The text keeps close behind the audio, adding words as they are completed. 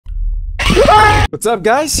What's up,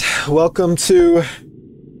 guys? Welcome to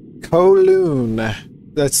Kowloon.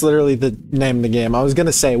 That's literally the name of the game. I was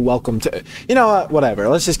gonna say welcome to... You know what? Whatever.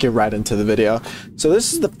 Let's just get right into the video. So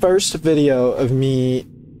this is the first video of me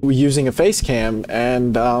using a face cam,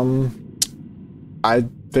 and I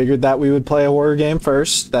figured that we would play a horror game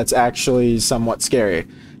first that's actually somewhat scary.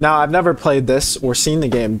 Now, I've never played this or seen the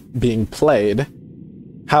game being played.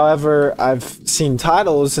 However, I've seen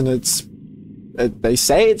titles and they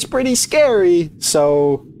say it's pretty scary,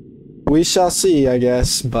 so we shall see, I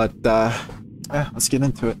guess. But yeah, let's get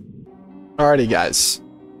into it. Alrighty, guys.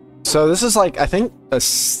 So this is like, I think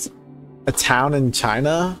a town in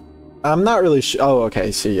China. I'm not really sure. Oh,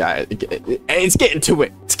 okay. See, yeah, it's getting to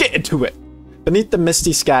it. It's getting to it. Beneath the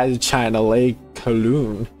misty skies of China lay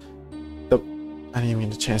Kowloon. I didn't even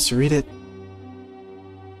get a chance to read it.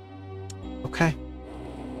 Okay.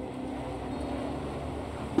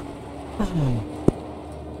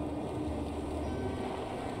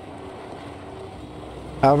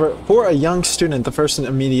 However, for a young student, the first and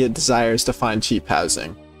immediate desire is to find cheap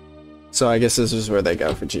housing. So I guess this is where they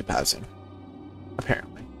go for cheap housing.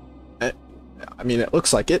 Apparently. I mean, it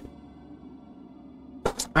looks like it.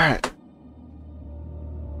 Alright.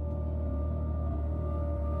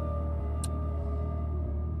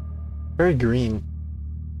 Very green.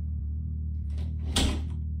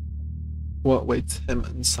 What waits him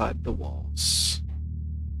inside the walls?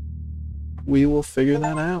 We will figure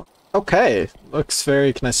that out. Okay, looks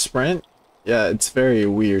very... Can I sprint? Yeah, it's very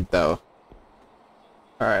weird though.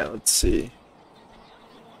 Alright, let's see.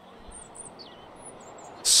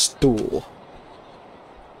 Stool.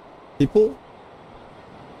 People?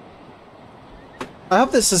 I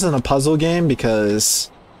hope this isn't a puzzle game because...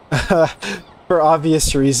 for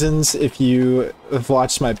obvious reasons, if you have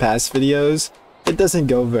watched my past videos, it doesn't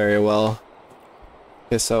go very well.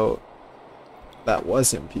 Okay, so... That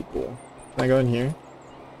wasn't people. Can I go in here?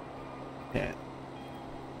 Yeah.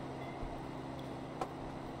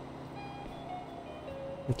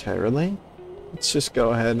 Okay, really? Let's just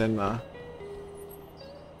go ahead and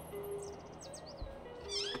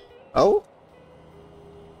oh?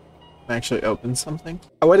 Actually open something?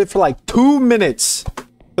 I waited for like 2 minutes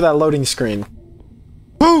for that loading screen.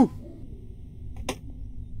 Woo!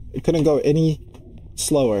 It couldn't go any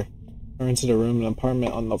slower. We're into the room, an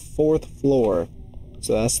apartment on the 4th floor.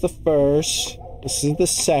 So that's the first. This is the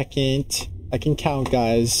second. I can count,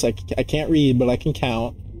 guys. I can't read, but I can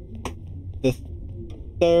count. The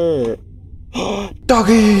third.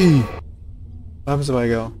 Doggy! What happens if I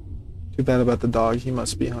go? Too bad about the dog. He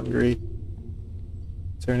must be hungry.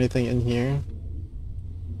 Is there anything in here?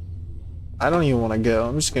 I don't even want to go.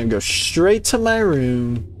 I'm just going to go straight to my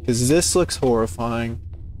room, because this looks horrifying.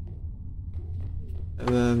 And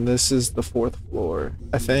then this is the 4th floor.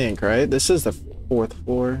 I think, right? This is the 4th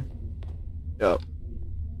floor. Yep.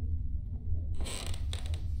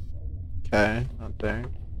 Okay, not there.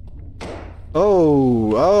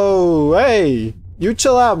 Oh, hey! You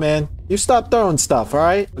chill out, man. You stop throwing stuff,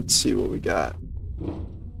 alright? Let's see what we got.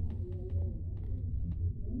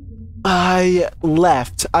 I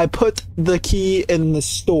left. I put the key in the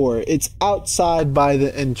store. It's outside by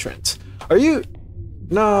the entrance. Are you...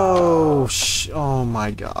 No! Oh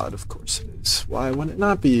my god, of course it is. Why would it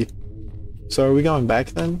not be? So are we going back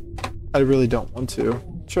then? I really don't want to.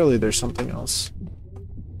 Surely there's something else.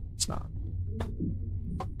 It's not.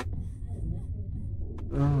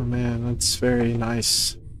 Oh man, that's very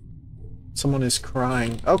nice. Someone is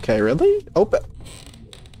crying. Okay, really? Open.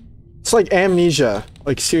 It's like Amnesia.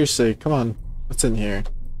 Like, seriously, come on. What's in here?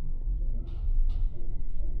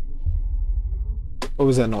 What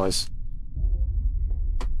was that noise?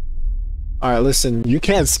 Alright, listen. You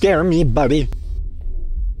can't scare me, buddy.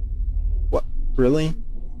 What? Really?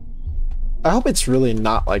 I hope it's really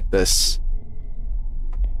not like this.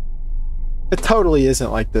 It totally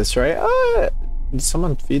isn't like this, right? Did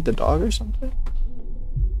someone feed the dog or something?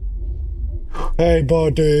 Hey,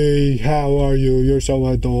 buddy. How are you? You're so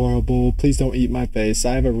adorable. Please don't eat my face.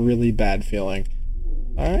 I have a really bad feeling.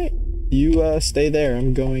 Alright. You, stay there.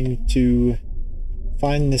 I'm going to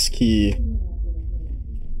find this key.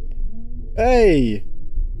 Hey!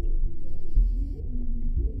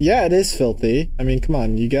 Yeah, it is filthy. I mean, come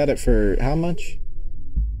on. You got it for how much?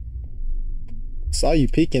 Saw you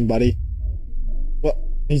peeking, buddy. What?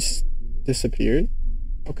 He's disappeared?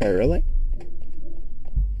 Okay, really?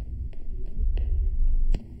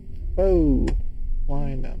 Oh,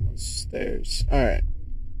 flying down those stairs. Alright.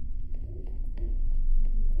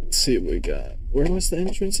 Let's see what we got. Where was the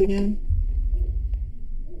entrance again?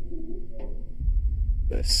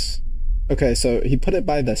 This. Okay, so he put it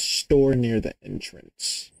by the store near the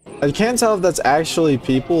entrance. I can't tell if that's actually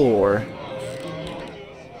people or...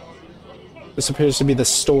 This appears to be the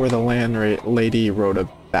store the landlady wrote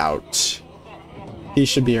about. He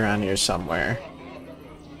should be around here somewhere.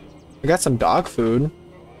 I got some dog food.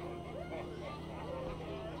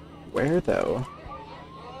 Where though?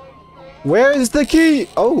 Where is the key?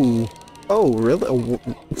 Oh. Oh, really?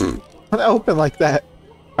 What open like that?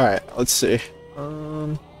 Alright, let's see.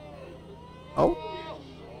 Oh.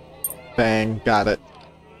 Bang, got it.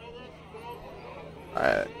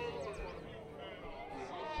 Alright.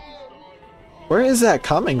 Where is that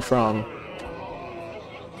coming from?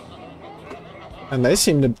 And they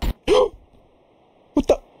seem to... What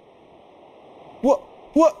the...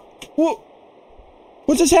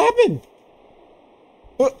 What just happened?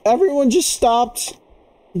 What? Everyone just stopped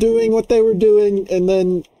doing what they were doing and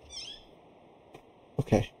then...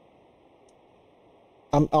 Okay.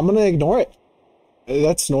 I'm gonna ignore it.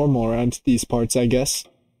 That's normal around these parts, I guess.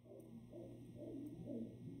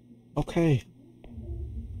 Okay.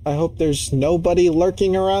 I hope there's nobody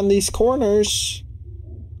lurking around these corners.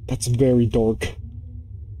 That's very dark.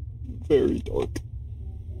 Very dark.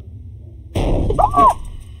 Ah!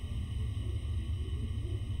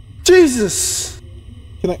 Jesus!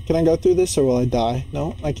 Can I go through this or will I die?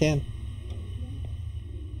 No, I can.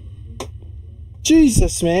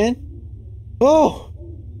 Jesus, man! Oh!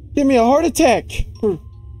 Give me a heart attack! For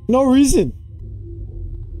no reason.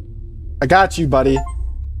 I got you, buddy.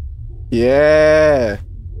 Yeah!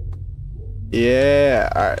 Yeah!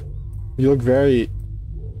 Alright. You look very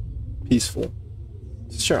peaceful.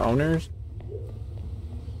 Is this your owner's?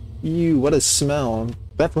 Ew, what a smell.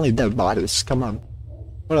 Definitely dead bodies. Come on.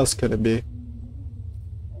 What else could it be?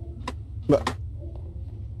 But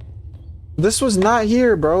this was not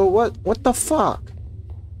here, bro. What the fuck?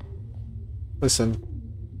 Listen.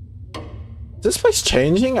 Is this place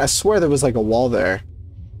changing? I swear there was like a wall there.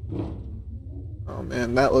 Oh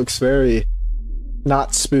man, that looks very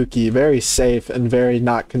not spooky, very safe, and very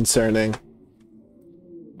not concerning.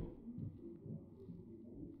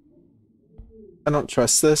 I don't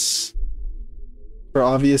trust this. For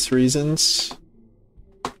obvious reasons.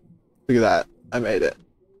 Look at that. I made it.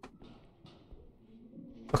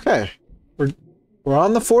 Okay. We're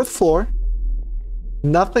on the 4th floor.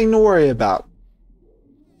 Nothing to worry about.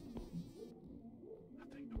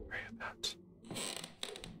 Nothing to worry about.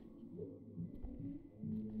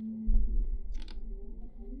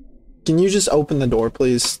 Can you just open the door,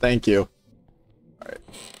 please? Thank you. Alright.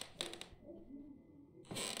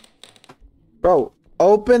 Bro,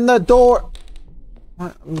 open the door!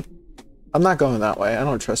 What? I'm not going that way. I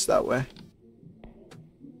don't trust that way.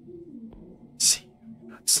 See,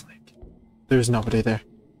 not slick. There's nobody there.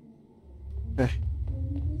 Okay.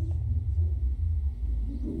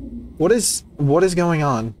 What is going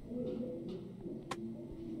on?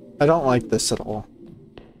 I don't like this at all.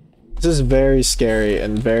 This is very scary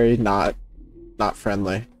and very not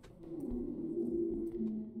friendly.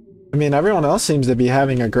 I mean, everyone else seems to be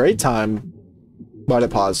having a great time, but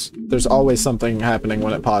it paused. There's always something happening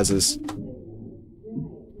when it pauses.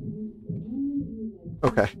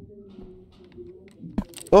 Okay.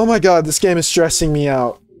 Oh my god, this game is stressing me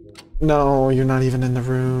out. No, you're not even in the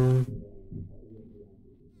room.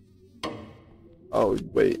 Oh,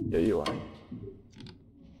 wait. Yeah, you are.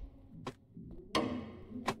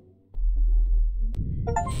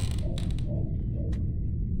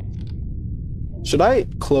 Should I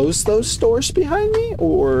close those doors behind me,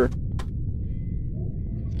 or... I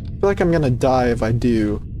feel like I'm gonna die if I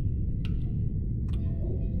do.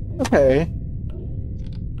 Okay.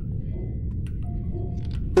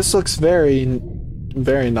 This looks very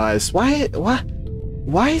nice. Why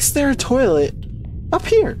is there a toilet up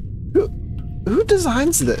here? Who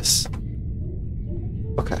designs this?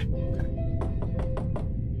 Okay.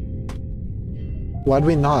 Why'd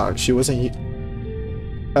we knock? She wasn't here.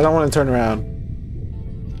 I don't want to turn around.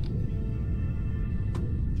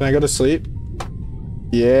 Can I go to sleep?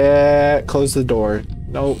 Yeah, close the door.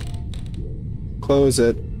 Nope. Close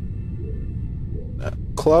it.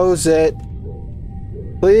 Close it.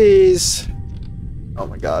 Please. Oh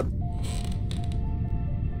my god.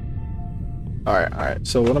 Alright.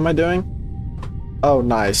 So what am I doing? Oh,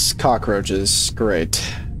 nice. Cockroaches. Great.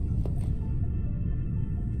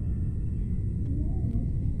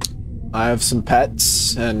 I have some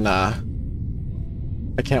pets, and I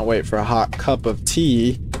can't wait for a hot cup of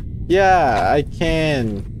tea. Yeah, I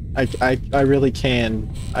can. I really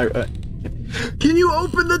can. Can you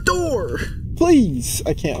open the door? Please!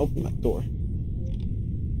 I can't open that door.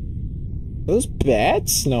 Are those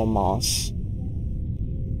bats? No, moss.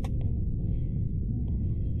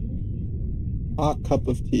 Hot cup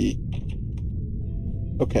of tea.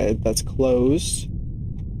 Okay, that's closed.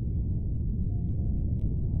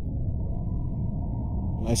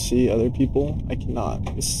 I see other people? I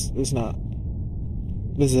cannot. This is not...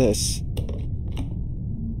 What is this?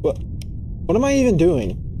 What am I even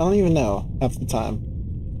doing? I don't even know half the time.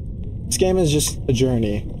 This game is just a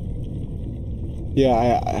journey. Yeah,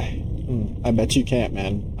 I bet you can't,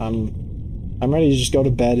 man. I'm ready to just go to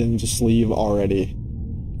bed and just leave already.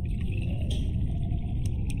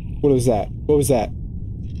 What was that? What was that?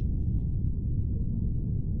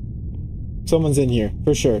 Someone's in here,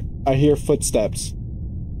 for sure. I hear footsteps.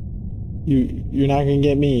 You're not gonna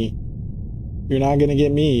get me. You're not gonna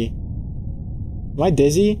get me. Am I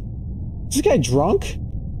dizzy? Is this guy drunk?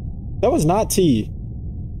 That was not tea.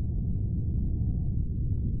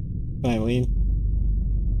 Eileen.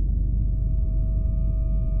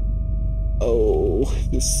 Oh,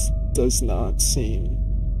 this does not seem...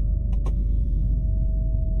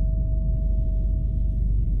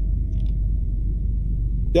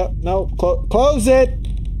 Yep, no, close it!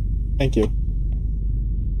 Thank you.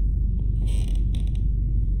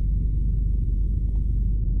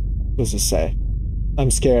 What does this say? I'm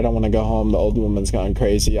scared, I want to go home, the old woman's gone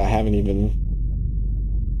crazy, I can't even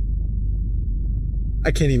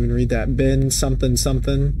read that. Been something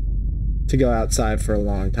something to go outside for a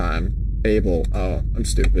long time. Able, oh, I'm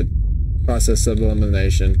stupid. Process of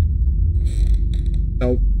elimination.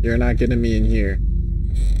 Nope, you're not getting me in here.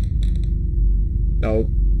 Nope.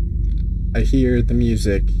 I hear the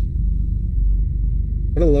music.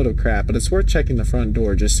 What a load of crap, but it's worth checking the front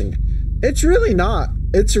door just in... It's really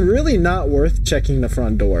not worth checking the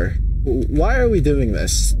front door. Why are we doing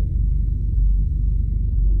this?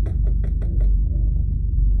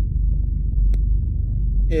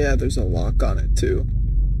 Yeah, there's a lock on it too.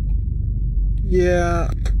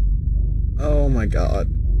 Yeah. Oh my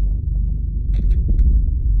god.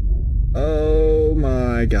 Oh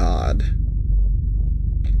my god.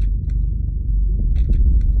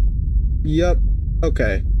 Yup.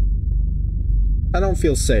 Okay. I don't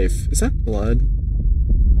feel safe. Is that blood?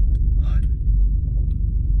 Blood.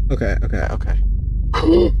 Okay, okay, okay.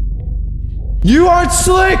 You aren't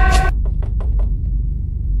slick!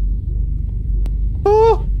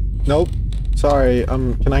 Oh! Nope. Sorry,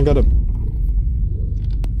 can I go to...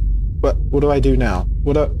 What do I do now?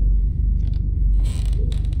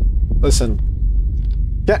 Listen.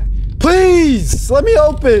 Please! Let me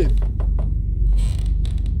open!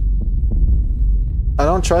 I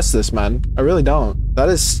don't trust this, man. I really don't. That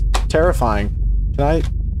is terrifying. Can I...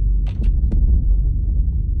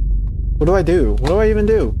 What do I do? What do I even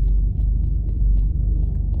do?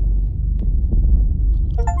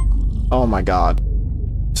 Oh my god.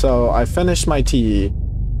 So, I finished my tea.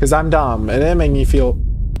 Because I'm dumb. And it made me feel...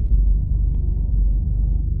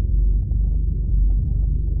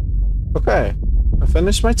 Okay. I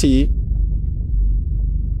finished my tea.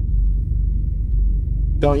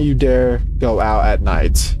 Don't you dare go out at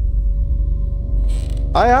night.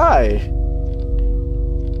 Aye, aye.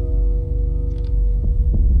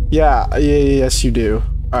 Yeah, yes you do.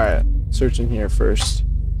 Alright, searching here first.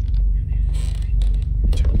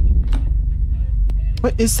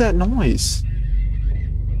 What is that noise?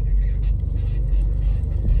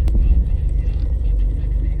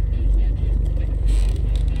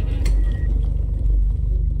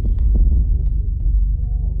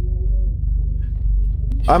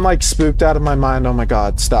 I'm like spooked out of my mind. Oh my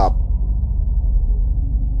god, stop.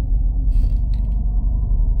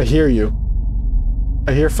 I hear you.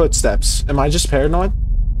 I hear footsteps. Am I just paranoid?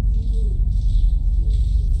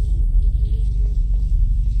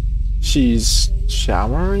 She's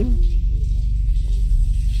showering?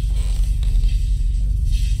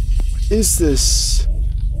 What is this?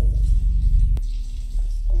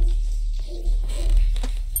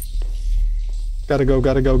 Gotta go,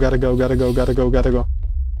 gotta go, gotta go, gotta go, gotta go, gotta go.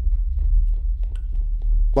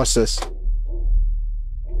 Watch this.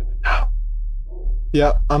 No.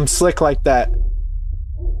 Yep, I'm slick like that.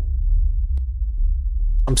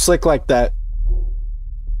 I'm slick like that.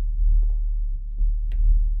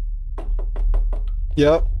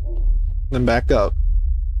 Yep. Then back up.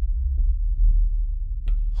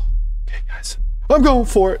 Okay, guys. I'm going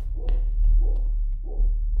for it.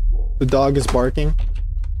 The dog is barking.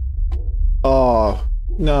 Oh,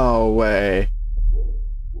 no way.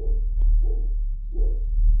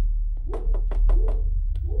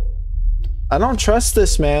 I don't trust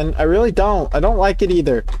this, man. I really don't. I don't like it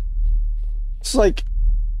either. It's like...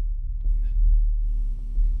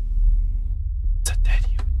 It's a dead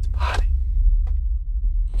human's body.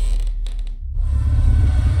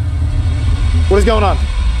 What is going on?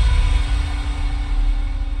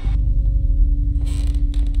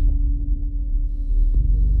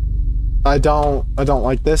 I don't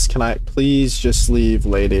like this. Can I please just leave,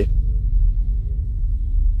 lady?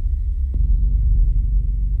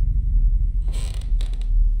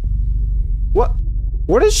 What?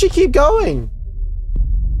 Where does she keep going?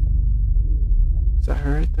 Is that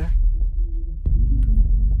her right there?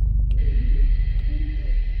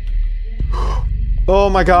 Oh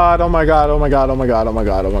my god, oh my god, oh my god, oh my god, oh my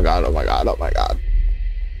god, oh my god, oh my god, oh my god.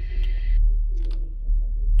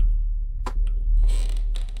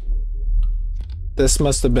 This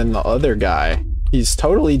must have been the other guy. He's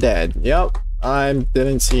totally dead. Yep, I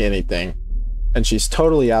didn't see anything. And she's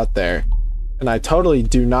totally out there. And I totally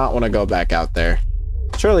do not want to go back out there.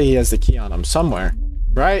 Surely he has the key on him somewhere,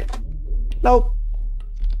 right? Nope.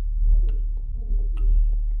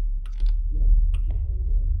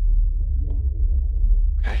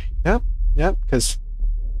 Okay, yep, because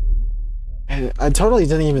I totally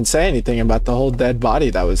didn't even say anything about the whole dead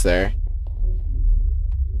body that was there.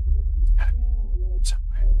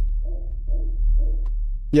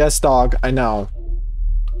 Yes, dog, I know.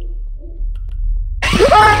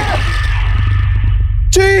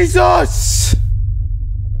 Jesus!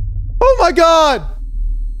 Oh my god!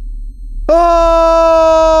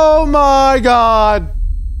 Oh my god!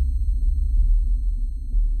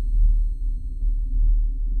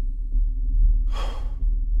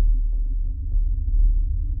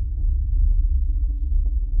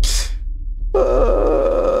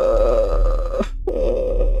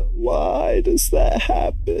 Why does that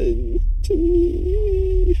happen to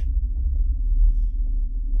me?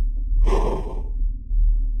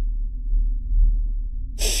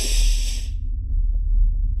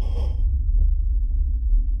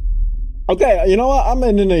 Okay, you know what? I'm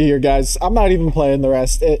ending it here, guys. I'm not even playing the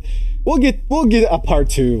rest. We'll get a part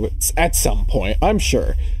 2 at some point, I'm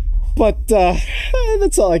sure. But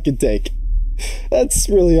that's all I can take. That's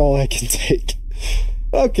really all I can take.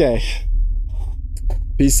 Okay.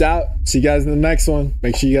 Peace out. See you guys in the next one.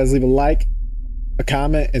 Make sure you guys leave a like, a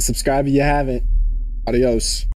comment, and subscribe if you haven't. Adios.